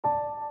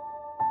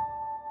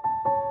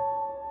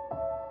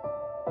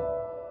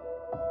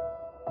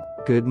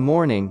Good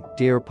morning,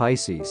 dear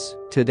Pisces.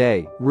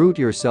 Today, root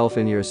yourself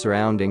in your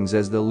surroundings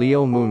as the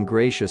Leo moon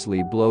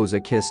graciously blows a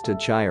kiss to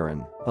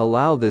Chiron.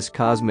 Allow this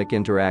cosmic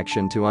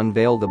interaction to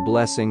unveil the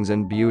blessings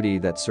and beauty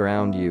that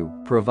surround you,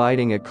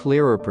 providing a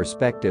clearer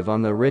perspective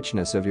on the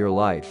richness of your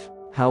life.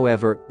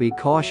 However, be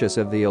cautious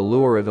of the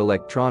allure of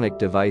electronic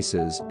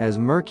devices as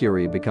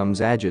Mercury becomes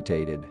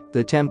agitated.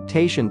 The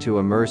temptation to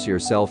immerse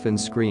yourself in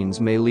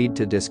screens may lead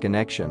to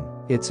disconnection.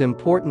 It's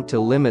important to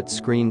limit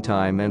screen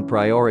time and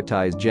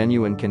prioritize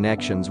genuine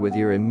connections with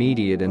your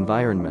immediate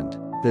environment.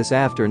 This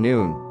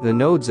afternoon, the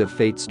nodes of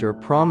fate stir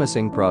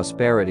promising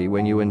prosperity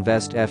when you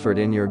invest effort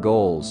in your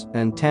goals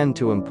and tend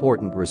to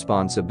important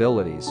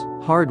responsibilities.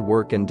 Hard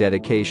work and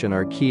dedication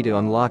are key to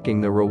unlocking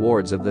the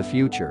rewards of the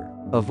future.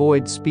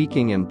 Avoid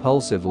speaking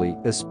impulsively,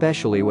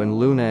 especially when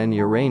Luna and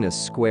Uranus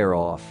square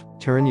off.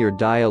 Turn your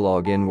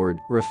dialogue inward,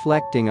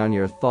 reflecting on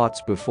your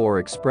thoughts before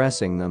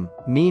expressing them.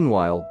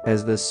 Meanwhile,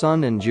 as the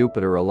Sun and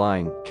Jupiter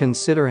align,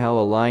 consider how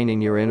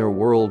aligning your inner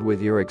world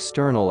with your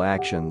external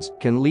actions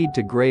can lead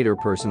to greater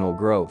personal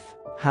growth.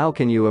 How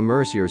can you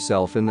immerse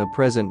yourself in the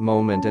present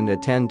moment and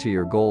attend to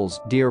your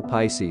goals, dear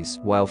Pisces,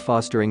 while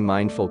fostering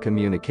mindful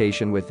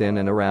communication within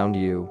and around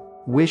you?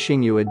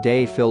 Wishing you a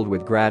day filled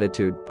with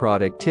gratitude,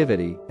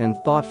 productivity, and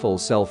thoughtful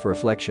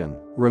self-reflection.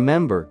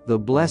 Remember, the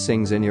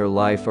blessings in your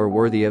life are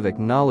worthy of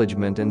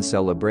acknowledgement and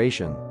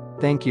celebration.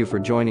 Thank you for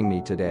joining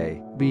me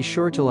today. Be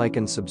sure to like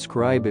and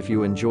subscribe if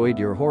you enjoyed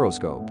your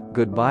horoscope.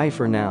 Goodbye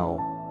for now.